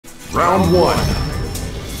Round one.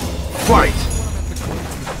 Fight!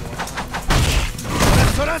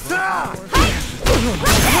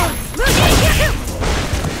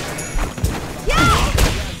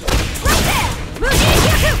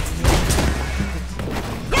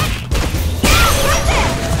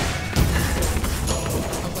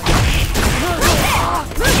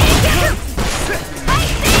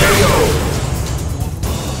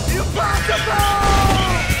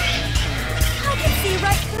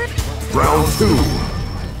 Round two.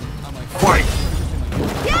 Fight!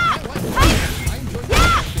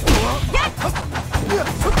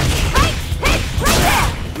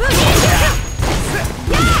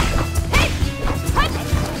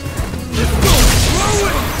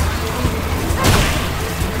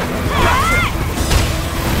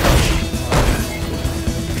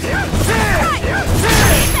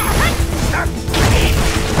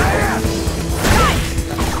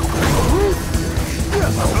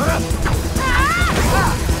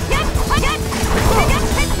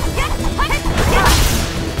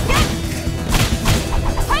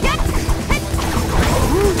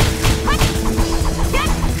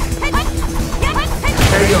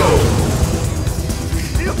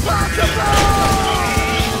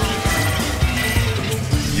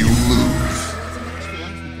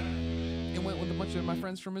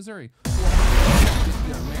 From Missouri. They're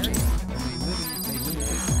married, and they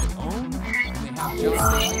live on their own, and they have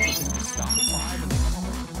jobs, and they stop at 5, and they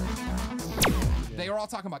come home. They are all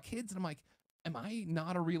talking about kids, and I'm like, am I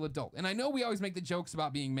not a real adult? And I know we always make the jokes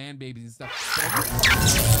about being man babies and stuff,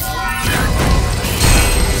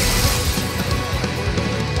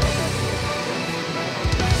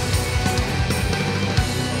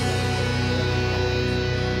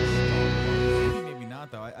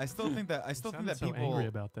 I still think that people angry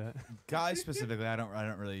about that. Guys specifically, I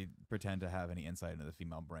don't really pretend to have any insight into the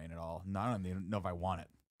female brain at all. I don't even know if I want it,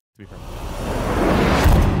 to be perfectly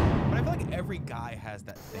honest. But I feel like every guy has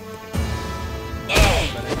that thing.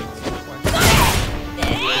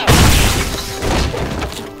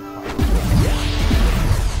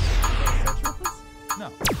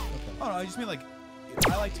 No. Oh no, I just mean like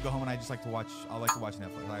I like to go home and I just like to watch. I like to watch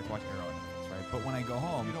Netflix. I like to watch Arrow on Netflix, right? But when I go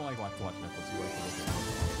home, You don't like to watch Netflix. You like to look at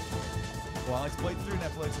it. well, I like to play through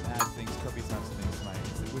Netflix and add things, copious amounts of things to my,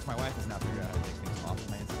 which my wife has now figured out how to take things off of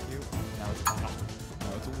my Institute. Now it's a battle.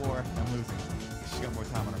 Now it's a war. I'm losing. She got more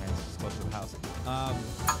time on her hands. She's close to the house. No,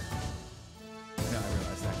 I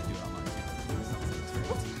realized I can do it online too.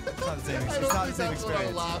 It's not the same experience. It's not the same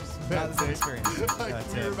experience. It's not the same experience.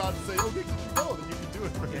 You're about to say, okay, no, then you can do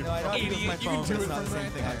it for me. No, I don't do it with my phone. It's not the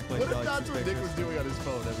same thing. I play What if that's what Nick was doing on his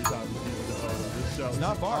phone every time he was on this show? It's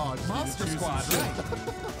not far. Oh, Monster Squad, right?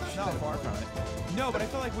 Not far from it. No, but I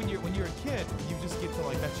feel like when you're a kid, you just get to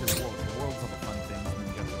like that's your world. Your world's full of fun things, and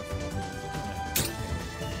then you get to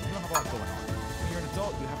you don't have a lot going on. When you're an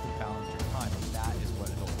adult, you have to balance your time, and that is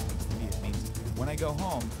what adult means to me. It means when I go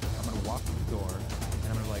home, I'm gonna walk through the door, and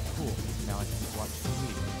I'm gonna be like, cool. Now I can just watch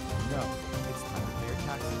TV. No, it's time to pay your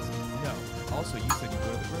taxes. No. Also, you said you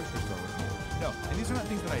go to the grocery store with me. No, and these are not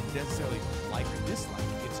things that I necessarily like or dislike.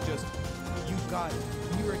 It's just you've got.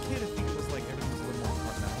 When you were a kid, I think it was like everything was a little more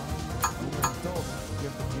compartmentalized. When you're an adult,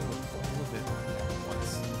 you have to deal with all of it at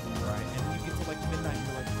once, right? And you get to like midnight, and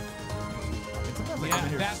you're like, and sometimes like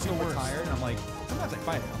when you're super tired, and I'm like, sometimes I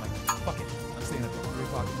fight it. I'm like, fuck it, I'm staying up till 3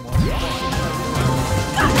 o'clock in the morning.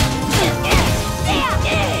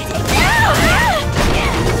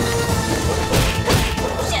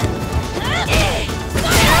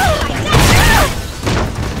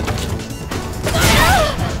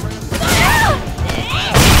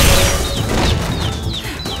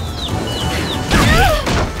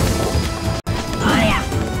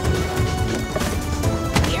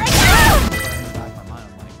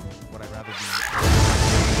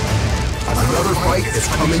 Another fight is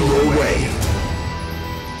coming your way.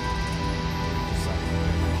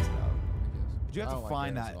 Did you have to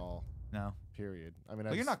find that? No. Period. I mean,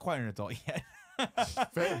 well, you're not quite an adult yet.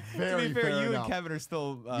 Very to be fair, you enough. and Kevin are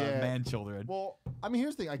still man children. Well, I mean,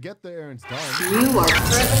 here's the thing. I get the errands done. You are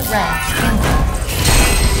further wrapped.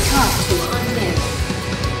 Talk to unmanned.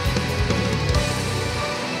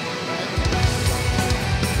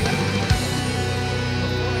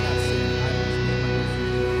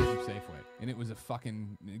 And it was a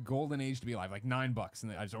fucking golden age to be alive, like $9,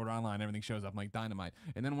 and I just order online, everything shows up, I'm like dynamite.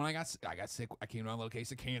 And then when I got sick, I came down with a little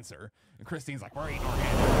case of cancer, and Christine's like, we're eating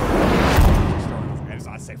organic. It's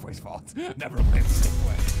not Safeway's fault. Never went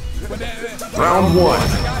Safeway. But then, Round one.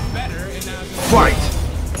 I got better, and now Fight!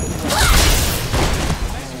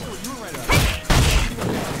 You were right about that.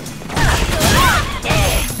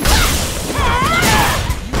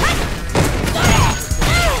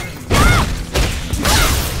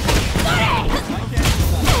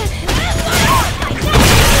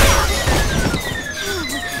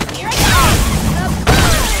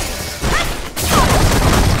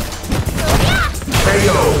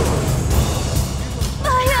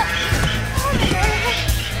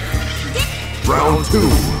 Round 2.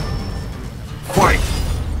 Fight!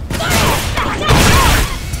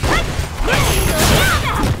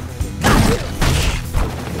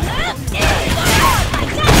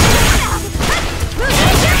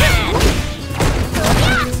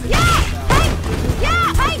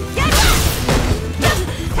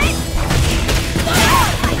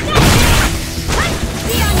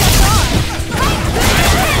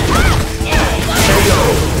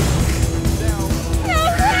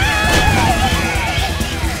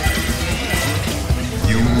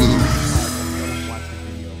 Watch the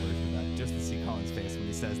video version of that just to see Colin's face when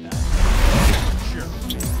he says that. Sure.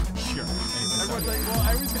 Anyway, Everyone's like, well, I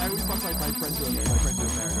always talk like my friends who are married or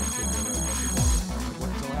kids who are like, what,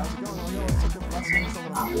 so how's it going? I'm like, oh, it's such a blessing. It's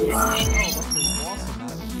someone else. Oh, that's awesome,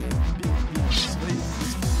 man. Being slave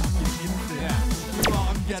is fucking infinite. Well,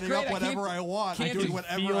 I'm getting great, up I whatever can't- I want. I'm can't doing you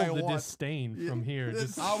whatever Feel I the want. disdain from here.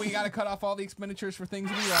 Just Oh, we gotta cut off all the expenditures for things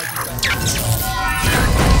we like.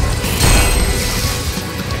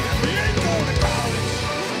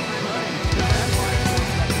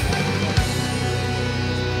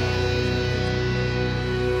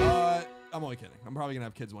 I'm only kidding. I'm probably gonna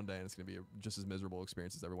have kids one day, and it's gonna be just as miserable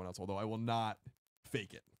experience as everyone else. Although I will not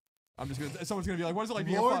fake it. I'm just gonna. Someone's gonna be like, "What is it like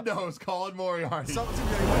being a Lord fa-" knows, Colin Moriarty. Someone's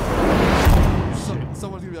gonna be like,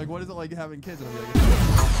 someone's gonna be like, "What is it like having kids?" And I'm gonna be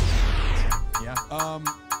like, yeah.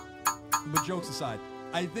 But jokes aside,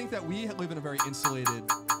 I think that we live in a very insulated.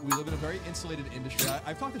 We live in a very insulated industry.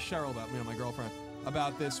 I've talked to Cheryl about, my girlfriend,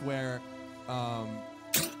 about this, where our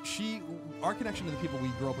connection to the people we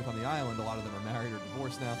grew up with on the island, a lot of them are married or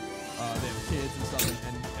divorced now. They have kids and stuff,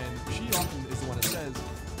 and she often is the one that says,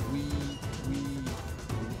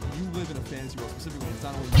 you live in a fantasy world specifically. It's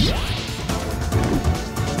not only you.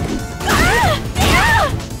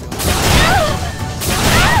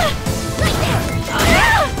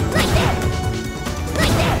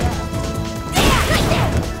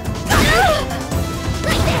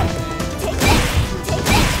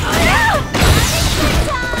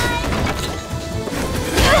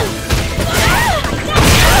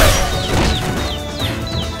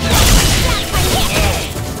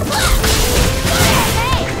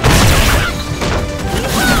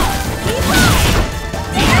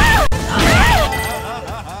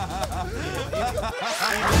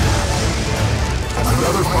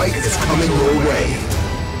 Another fight is coming your way.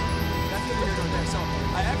 That's neither here nor there. So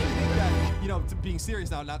I actually think that, being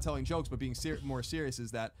serious now, not telling jokes, but being more serious,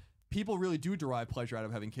 is that people really do derive pleasure out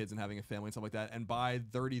of having kids and having a family and stuff like that. And by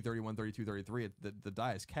 30, 31, 32, 33, the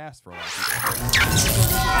die is cast for a lot of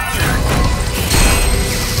people.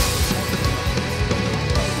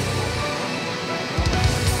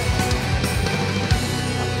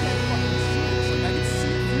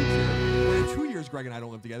 Greg and I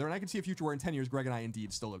don't live together, and I can see a future where in 10 years Greg and I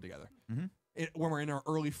indeed still live together. When we're in our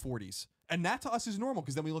early 40s, and that to us is normal,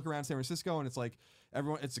 because then we look around San Francisco and it's like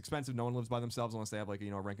it's expensive. No one lives by themselves unless they have like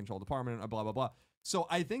a rent controlled apartment, blah blah blah. So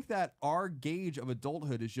I think that our gauge of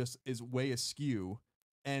adulthood is way askew,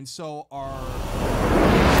 and so our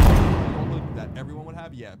adulthood that everyone would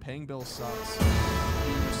have, paying bills sucks.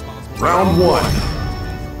 Being responsible. Round 1.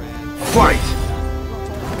 Fight!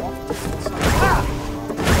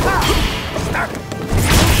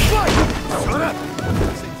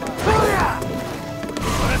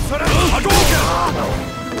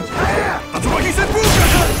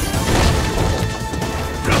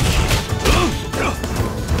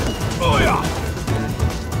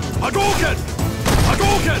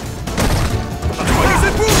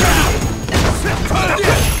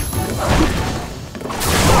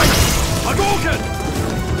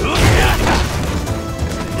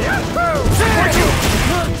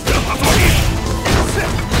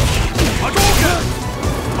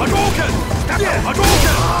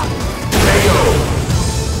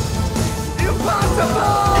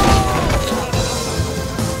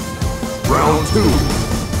 Round 2.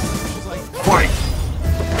 Fight!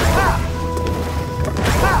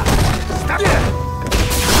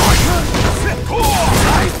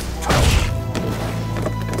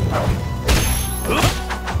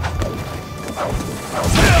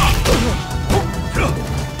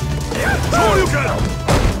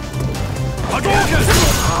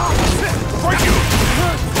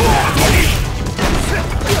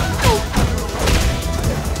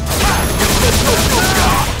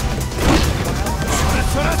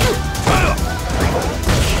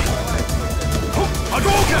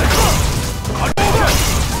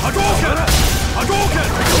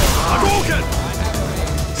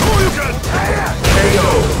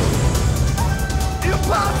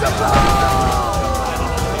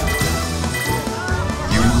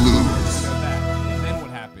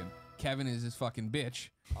 Kevin is his fucking bitch.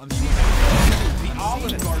 The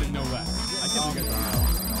Olive Garden, no less. I can't think of that.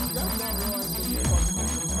 You guys not realize when you fucking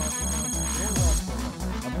don't laugh so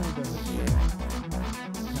much. I've only done this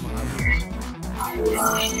shit.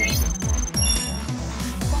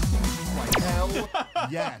 Hell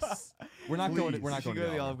yes. We're not going. Please, We're not we should going go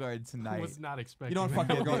to the Olive Olive Garden tonight. I was not expecting. You know what? Fuck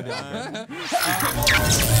it. We're going to the Olive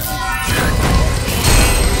Garden.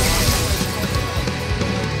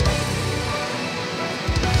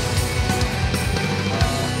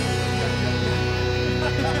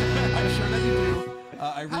 I'm sure that you do.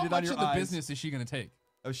 I read How it on much your of the eyes. business is she gonna take?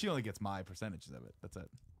 Oh, she only gets my percentages of it. That's it.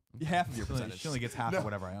 Half of your She only, percentage. she only gets half No. of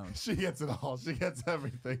whatever I own. She gets it all. She gets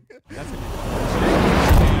everything. Damn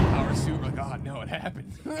power suit. Like, oh no, it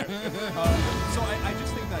happened. So I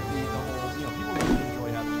just think that the whole, you know, people really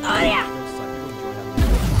enjoy having. People enjoy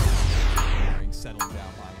having settling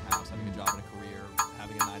down, buying a house, having a job and a career,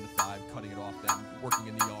 having a 9 to 5, cutting it off, then working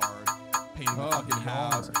in the yard, painting the fucking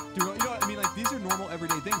house. Doing, you know what I mean? Like, these are normal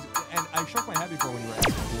everyday things. And I shook my head before when you were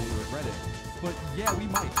asking if we regret it. But yeah, we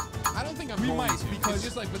might. I don't think I'm We going might, to, because- it's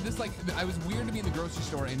just like, but this like, I was weird to be in the grocery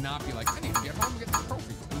store and not be like, I need to get home and get the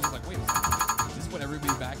trophy. It was like, wait a second, is this what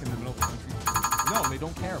everybody back in the middle of the country? No, they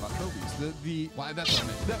don't care about trophies. Why? That's what I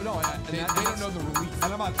meant. No, They don't know the release.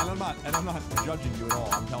 And I'm not judging you at all.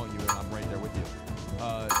 I'm telling you, and I'm right there with you.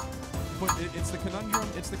 But it's the conundrum.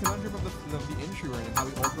 It's the conundrum of the insurer and how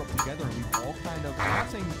we all grew up together, and we've all kind of. I'm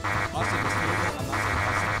not saying us at this table. I'm not saying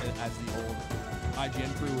us as the old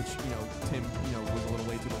IGN crew, which Tim was a little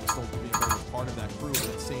late to, but was still being very much part of that crew.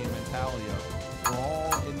 That same mentality of we're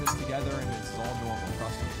all in this together, and this is all normal.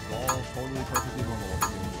 Trust me, it's all totally perfectly normal what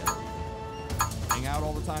we're doing together. Hang out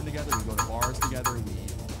all the time together. We go to bars together. We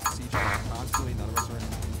see each other constantly. None of us are in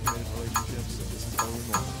committed relationships, so this is totally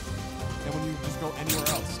normal. And when you just go anywhere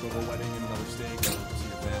else, go to a wedding in another state, go see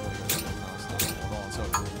your family, go to it's not normal at all. So,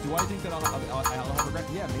 do I think that I'll have regret?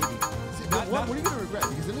 Yeah, maybe. What are you going to regret?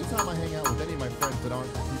 Because anytime I hang out with any of my friends that aren't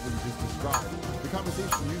the people you just described, the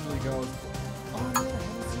conversation usually goes, oh man, I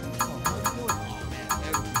haven't seen you. How's it going? Oh man,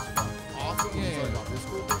 that was awesome. Yeah. He's talking about this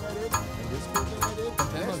cool thing I did, and this cool thing I did.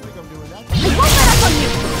 Next week I'm doing that.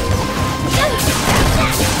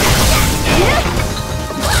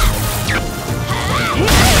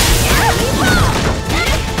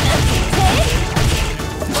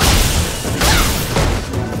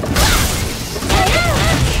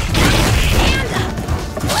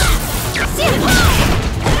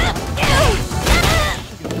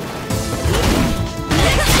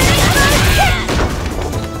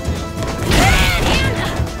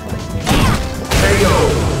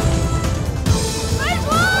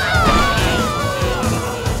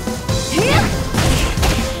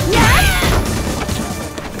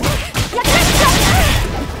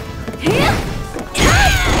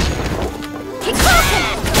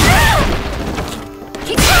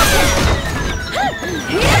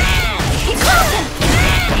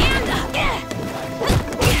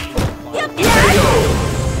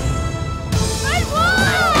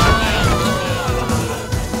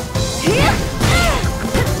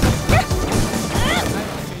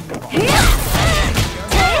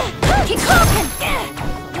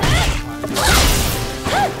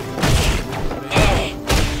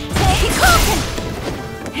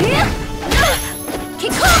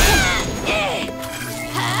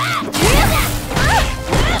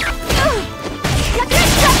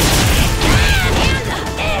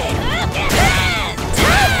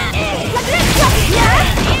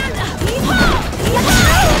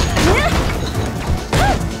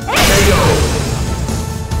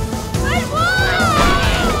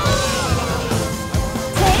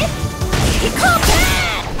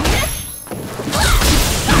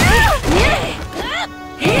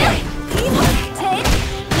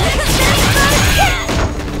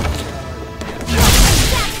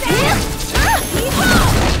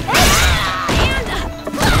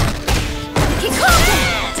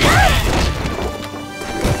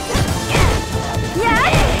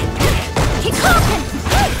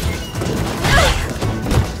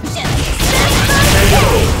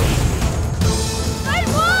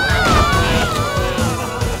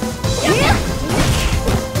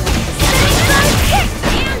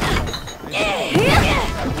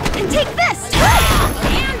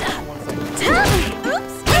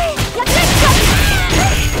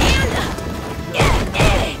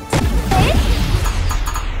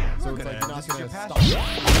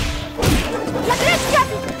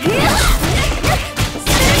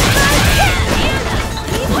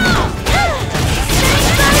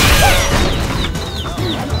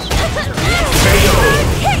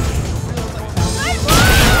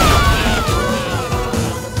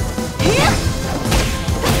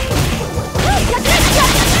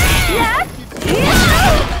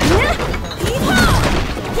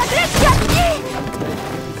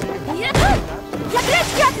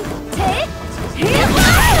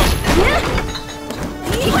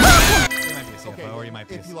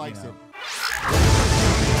 focus. he likes you know. it.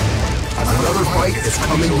 Another fight is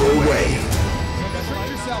coming your way. Trick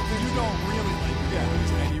yourself that you don't really like your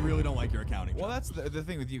games and you really don't like your accounting. Well, that's the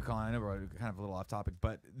thing with you, Colin. I know we're kind of a little off topic,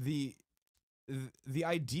 but the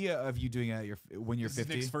idea of you doing it at when you're This is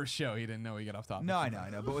 50. Nick's first show. He didn't know he got off topic. No, I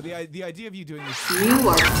know. But with the idea of you doing this, You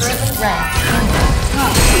are further ranked in the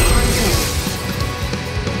top 200.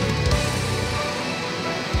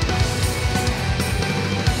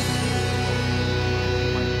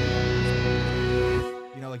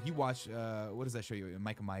 you know, like you watch, what does that show you?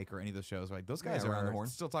 Mike and Mike or any of those shows? Like those guys Around the are Horn.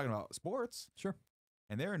 still talking about sports. Sure.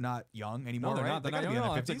 And they're not young anymore. No, they're right? not. They're They not gotta be young. in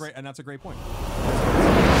No, their that's a 50s. great, and that's a great point.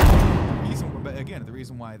 But again, the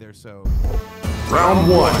reason why they're so Round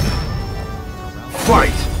one.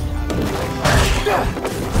 Fight.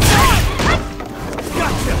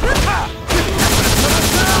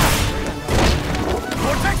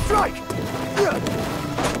 Vortex strike.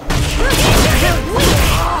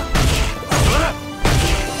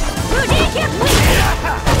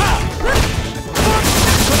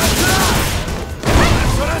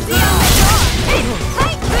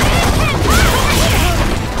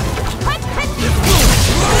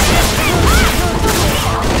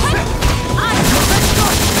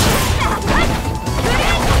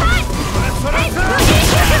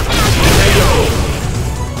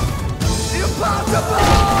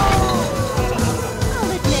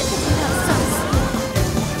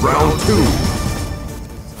 Round two.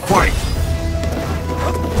 Fight.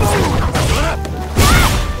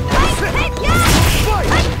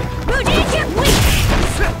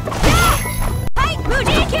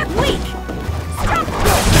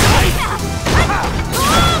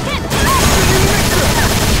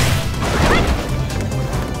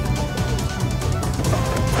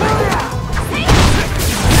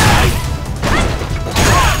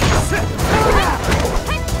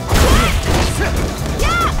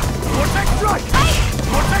 Vortex strike!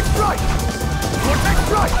 Vortex strike! Vortex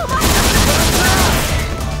strike!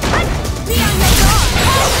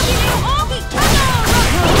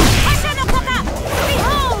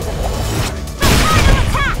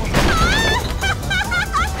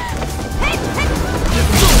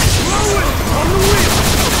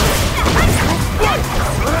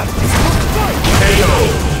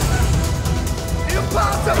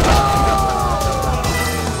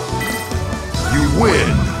 You win!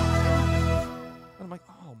 And I'm like,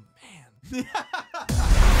 oh man.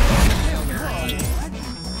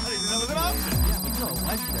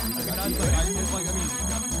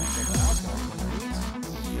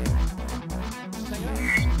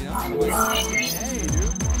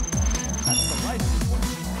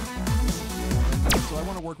 So I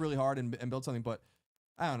want to work really hard and build something, but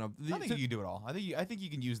I don't know. I think you can do it all. I think you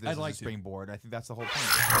can use this I'd as like a to. springboard. I think that's the whole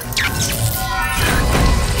point.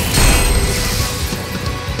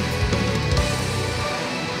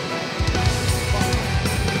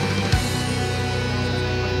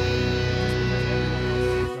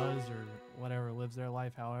 does or whatever, lives their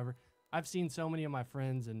life however. I've seen so many of my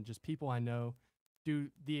friends and just people I know do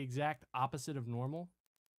the exact opposite of normal.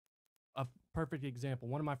 A perfect example,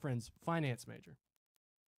 one of my friends, finance major,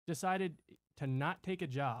 decided to not take a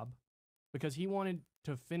job because he wanted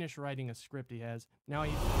to finish writing a script he has. Now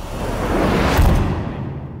he's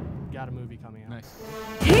got a movie coming out. Nice.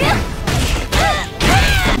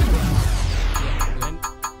 And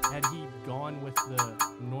had he gone with the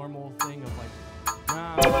normal thing of like,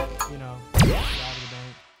 nah, you know, out of the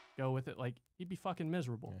bank, go with it, like he'd be fucking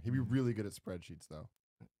miserable. Yeah, he'd be really good at spreadsheets, though.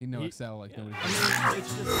 You know He- Excel like Yeah, nobody. I mean,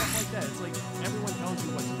 it's just stuff like that. It's like everyone tells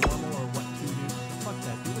you what's normal or what to do. Fuck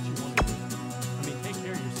that. Do what you want to do. I mean, take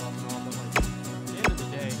care of yourself and all, but like at the end of the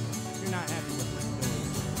day, if you're not happy with what you're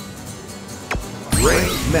doing,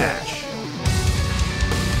 Ranked match.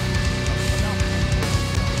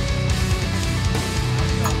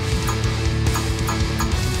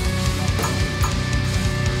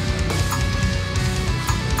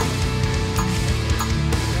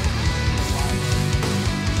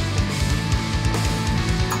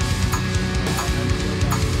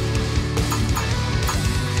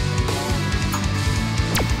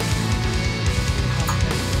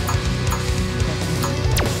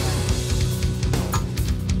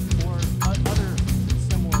 or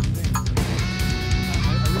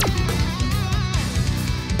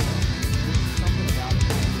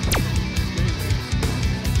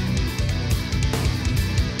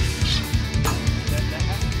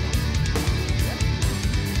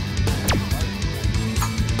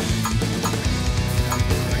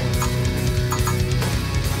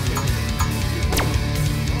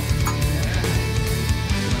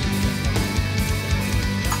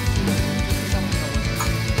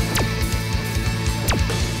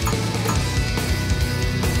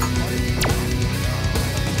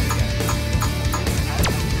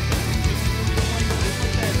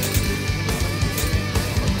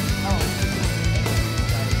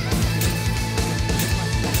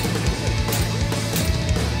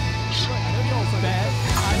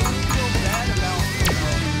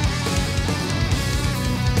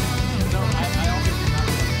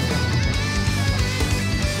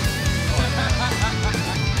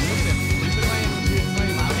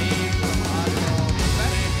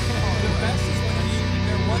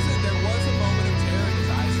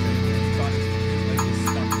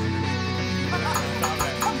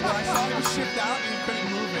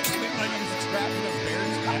wrapped in a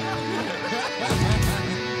bear's neck.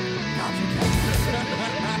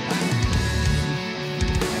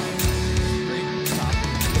 Great topic.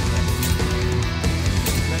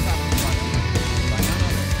 That's how we watch it. By none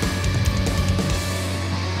other.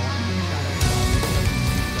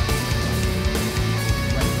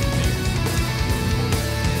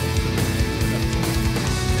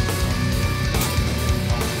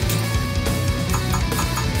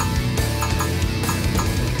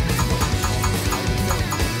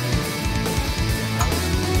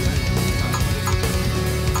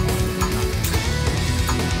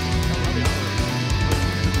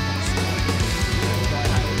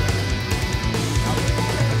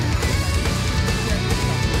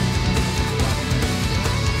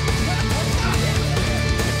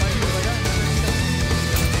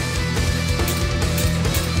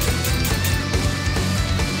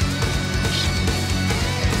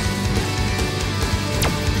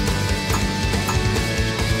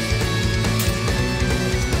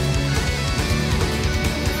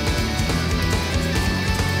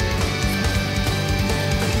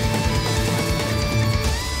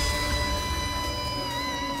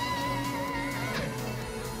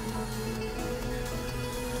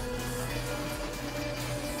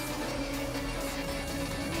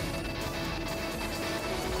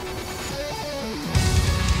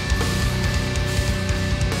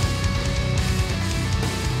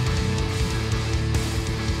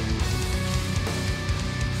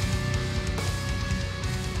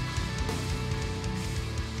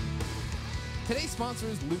 Today's sponsor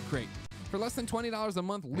is Loot Crate. For less than $20 a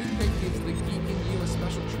month, Loot Crate gives the geek in you a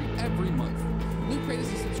special treat every month. Loot Crate is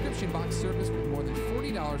a subscription box service with more than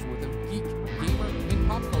 $40 worth of geek, gamer, and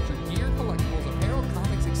pop culture gear, collectibles, apparel,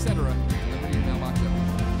 comics, etc. delivered to your mailbox every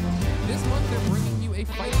month. This month, they're bringing you a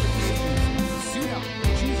Fight for the Suit Out,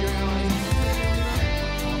 choose your allies,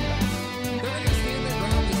 they're ready to stand their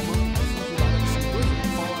ground this month. Exclusive items from Blizzard,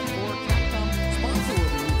 Fallout 4, Capcom, sponsor will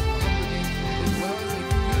be Hunger Games, as well as a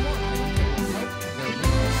few more items that will help their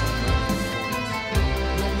listeners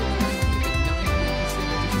Go to the 19th at 9 p.m.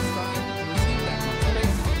 Pacific to subscribe and receive that month's pay.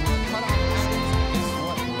 When the cutoff happens, guess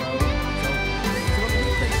what, bro? It's over. So go to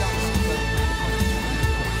lootcrate.com/the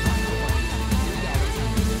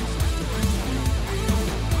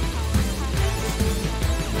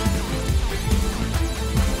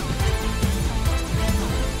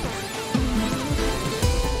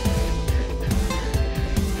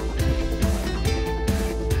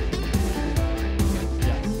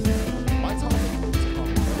My topic is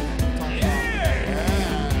comics. Yeah.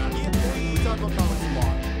 We talk about comics a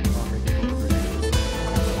lot. on Making It Great.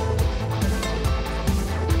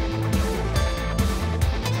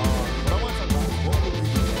 But I want to talk about what would we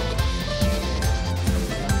do?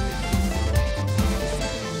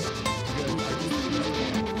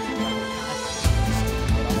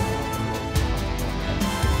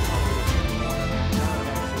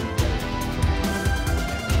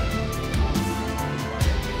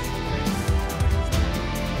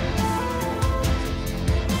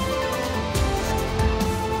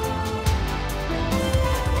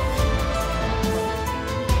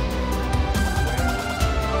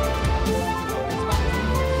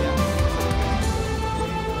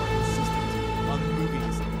 On the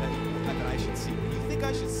movies that I should see. When you think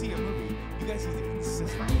I should see a movie, you guys need to be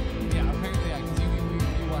consistent. Yeah, apparently, yeah, because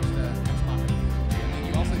you watched Ex Machina. And then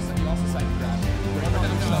you also cited Gravity.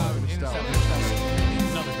 Interstellar.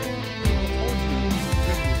 Another great movie.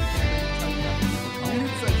 You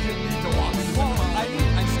said you didn't need to watch it. Well, I need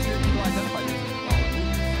to identify these as well.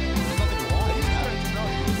 There's nothing wrong. I just wanted to know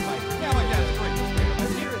you was like, Yeah, like, yeah, it's great. It's great. I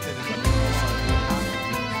hear it that it's like,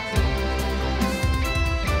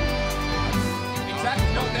 Exactly.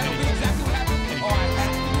 No, that'll be exactly what happens. Oh, I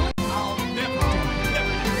have to do it. I'll never do it.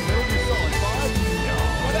 Never do it.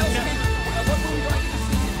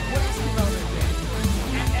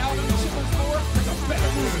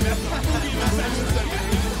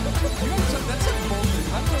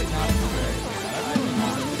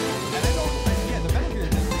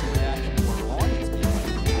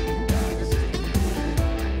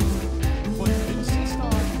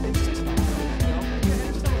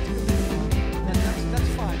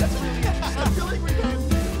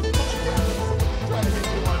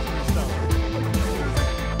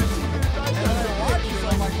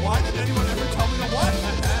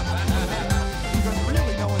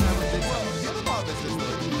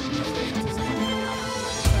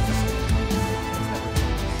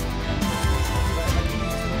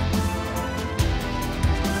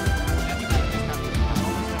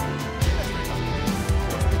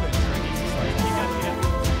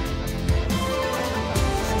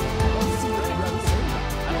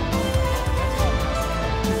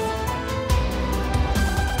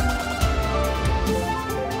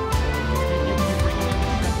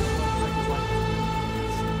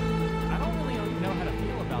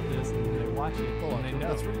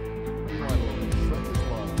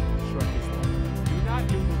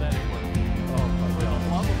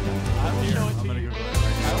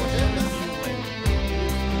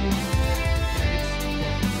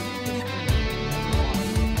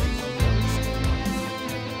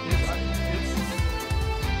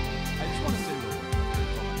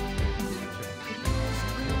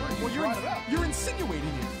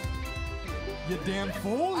 You damn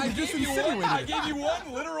fool! I You just gave you one. insinuated I it. gave you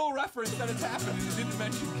one literal reference that it's happened, and you didn't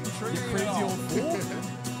mention contrarian. You crazy at all. old fool.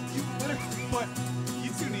 You literally. But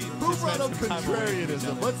you two need. Who to brought spend up some time away from each contrarianism?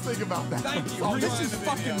 other. Let's think about that. Thank you. Oh, this Rewind is the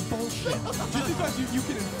fucking video. bullshit. Just because you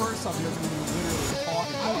can infer something doesn't mean you literally talk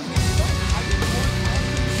I about was it. gonna say, I did one. I was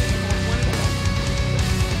gonna say it was one of them.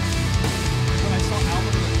 When I saw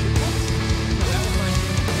Albert in the Chipmunks, so that was my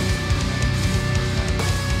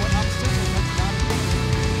But I'm saying that's not a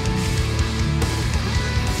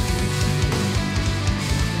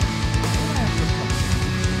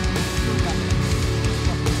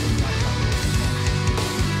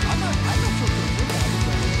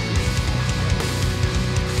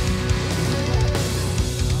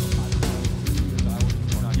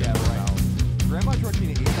Yeah, right. Grandma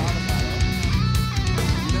Georgina ate avocado.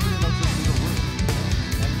 You never know this in the room.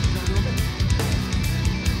 And she's never doing it.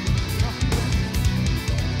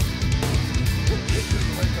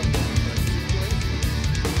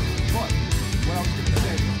 But what I was going to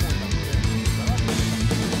say before that was there.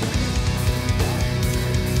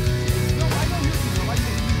 No, I know you're I like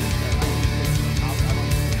what you just said.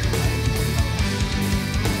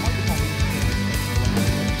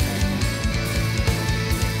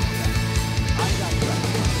 I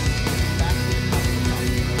digress. Back to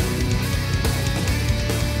the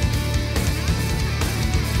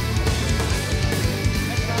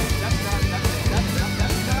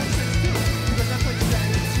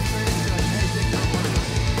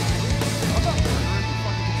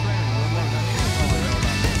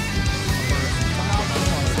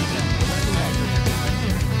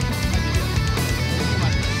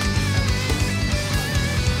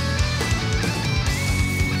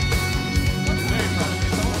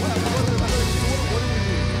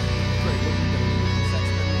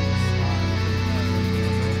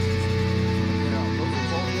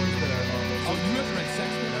Oh, you have read Sex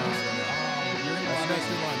with Us? You're in the Sex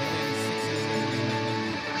with Us.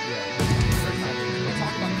 They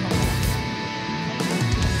talk about coming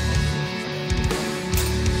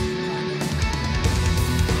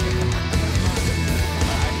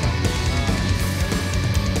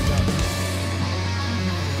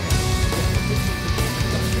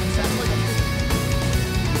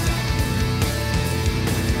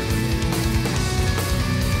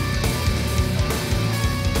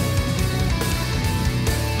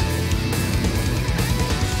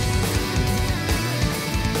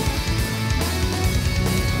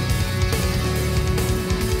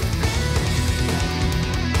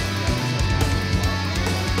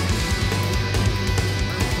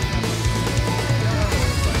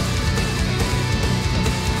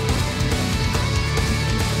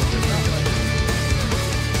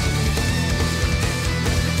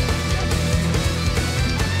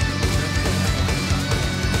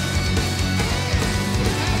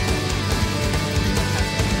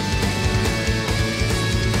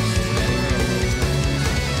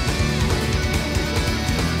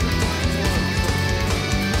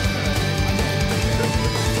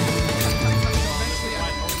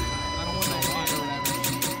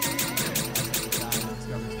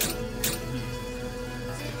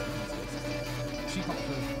She calls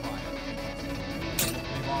her fire.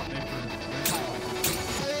 They've all, they're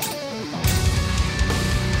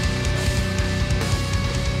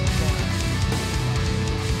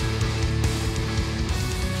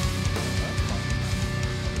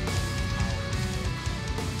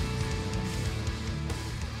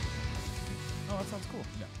Oh, that sounds cool.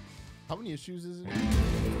 Yeah. How many issues is it?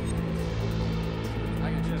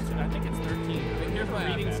 I think it's 13. I Here's remember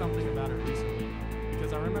my reading iPad. something about it recently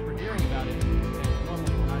because I remember hearing about it. And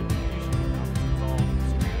normally when I usually know it's all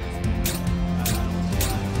superheroes. I don't know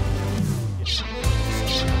why.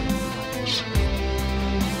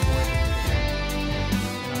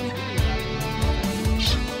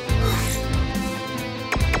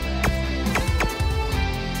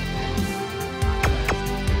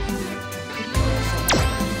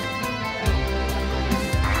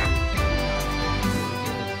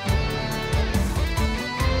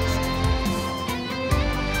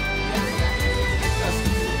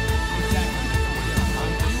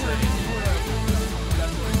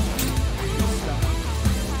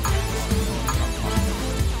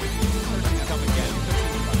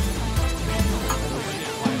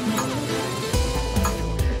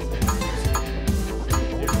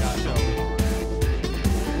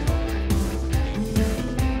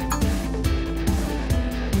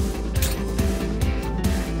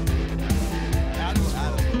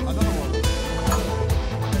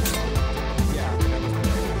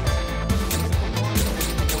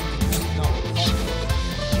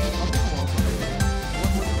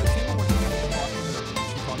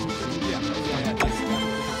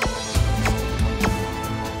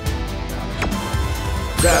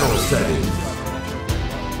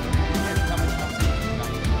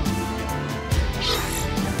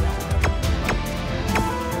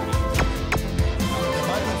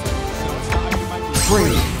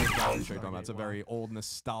 a very old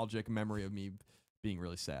nostalgic memory of me being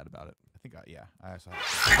really sad about it. I think, yeah, I also have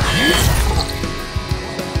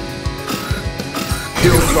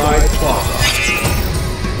Hillside Plaza.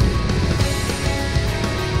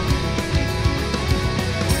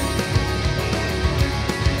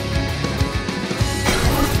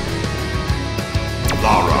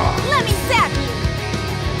 Lara. Let me zap you!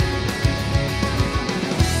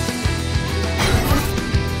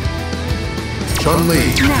 Chun-Li.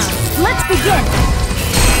 Now, let's begin!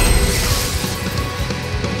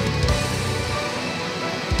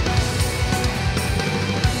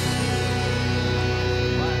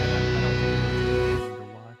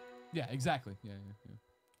 Yeah, exactly. Yeah.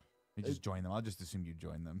 You just join them. I'll just assume you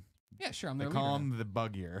join them. Yeah, sure. I'm They their call leader now. him the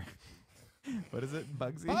Buggier. What is it?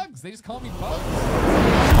 Bugsy? Bugs. They just call me Bugs.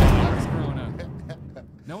 Bugs growing up.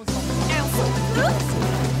 No one's called me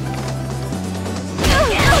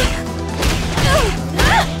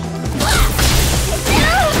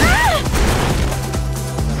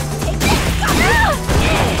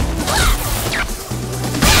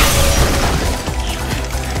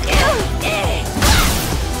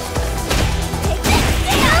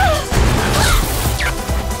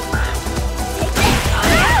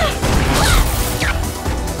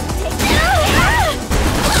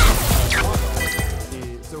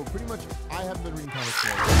So pretty much, I haven't been reading comics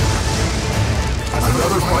yet.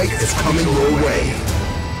 Another fight is coming your way.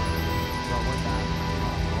 So I went back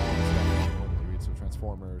all the stuff. I read some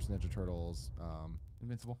Transformers, Ninja Turtles,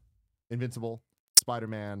 Invincible. Invincible,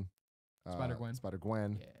 Spider-Man, Spider-Gwen.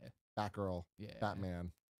 Spider-Gwen, Yeah. Batgirl, Yeah.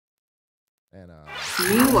 Batman, and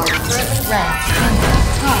You are first round.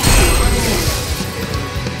 Top 2 unbeaten.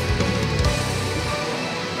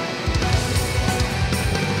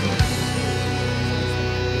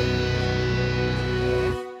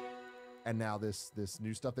 and now this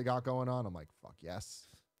new stuff they got going on. I'm like, fuck yes.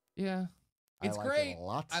 Yeah. I It's like great. it a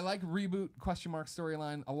lot. I like reboot question mark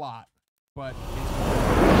storyline a lot, but it's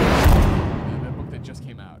the book that just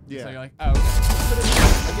came out. Yeah. So you're like, oh.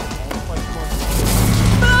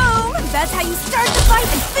 Boom! That's how you start the fight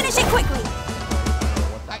and finish it quickly!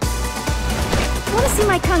 Want to see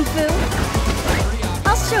my kung fu?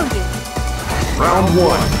 I'll show you. Round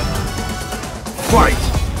 1. Fight.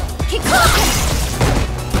 Kikoku!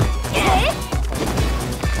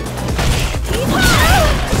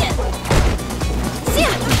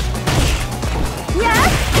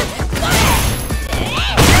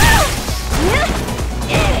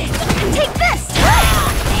 Take this!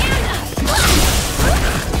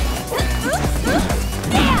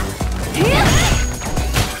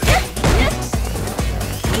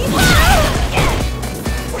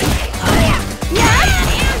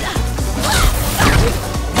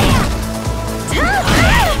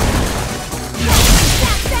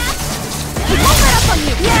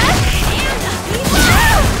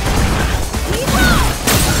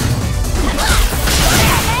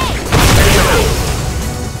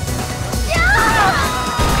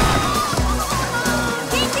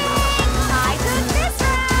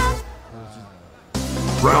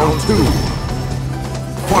 Round 2.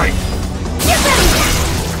 Fight.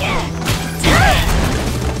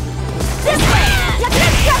 This way!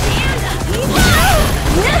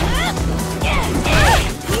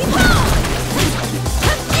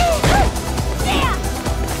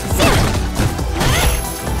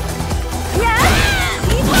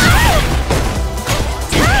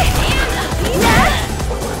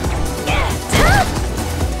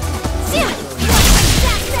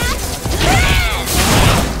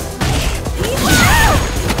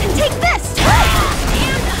 Take this!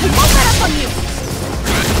 I won't let up on you!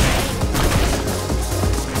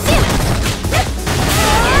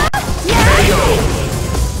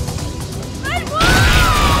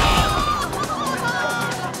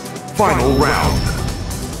 Final round.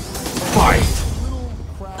 Fight.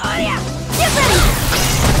 Oh yeah! Get ready!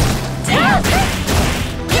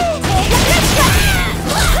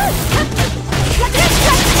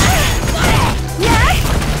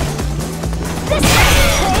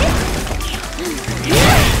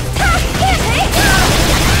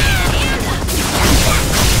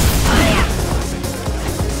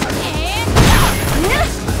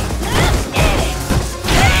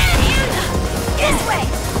 This way!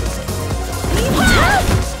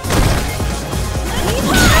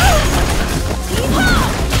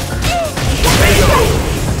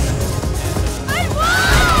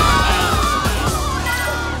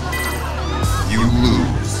 You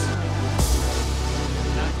lose.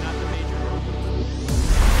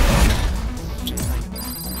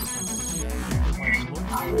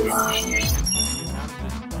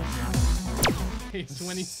 It's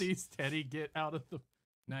when he sees Teddy get out of the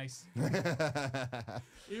Nice.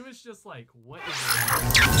 He was just like, what is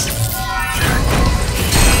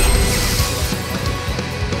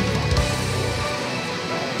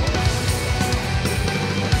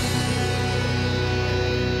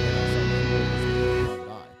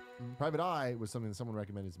Private Eye was something that someone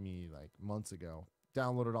recommended to me like months ago.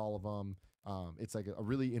 Downloaded all of them. It's like a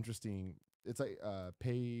really interesting. It's like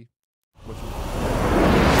pay what you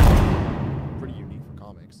pretty unique for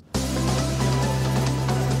comics.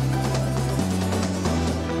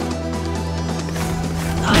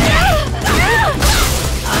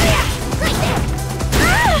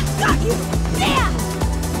 Got you! There!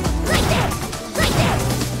 Right there! Right there!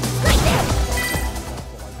 Right there!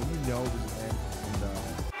 When you know there's an end in the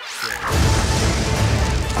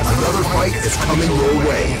Another fight is coming your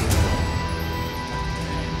way.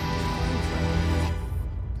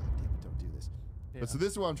 Don't do this. But so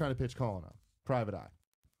this is what I'm trying to pitch Colin on. Private Eye.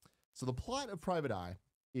 So the plot of Private Eye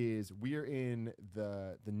is we're in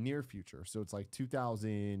the near future. So it's like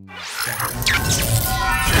 2007.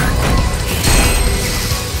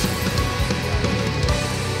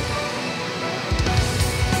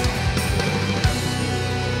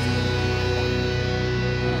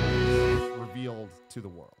 Revealed to the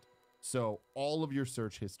world. So all of your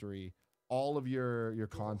search history, all of your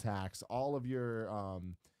contacts, all of your I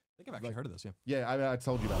think I've actually heard of this. Yeah. yeah, I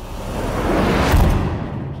told you about that.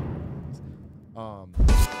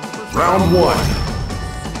 Round 1.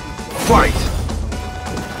 Fight!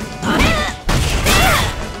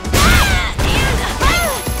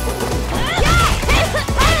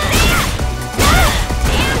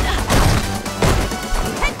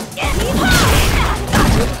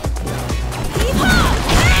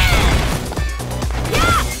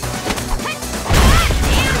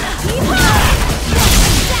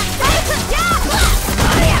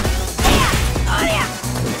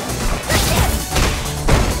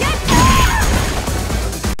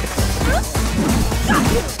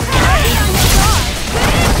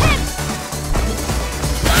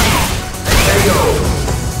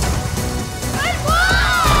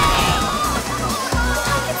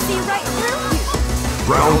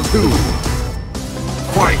 Round 2.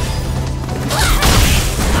 Fight!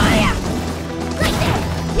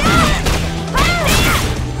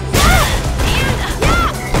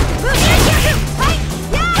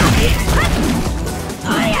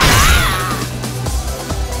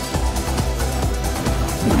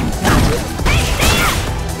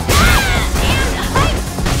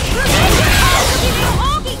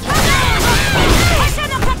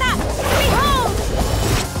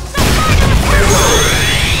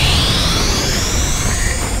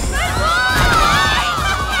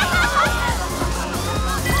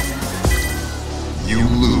 You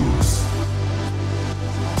lose.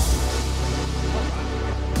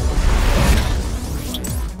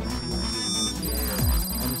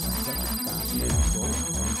 And it's just such a fascinating story.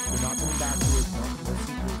 They're not coming back to it.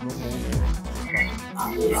 No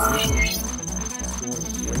sequels, no bullshit.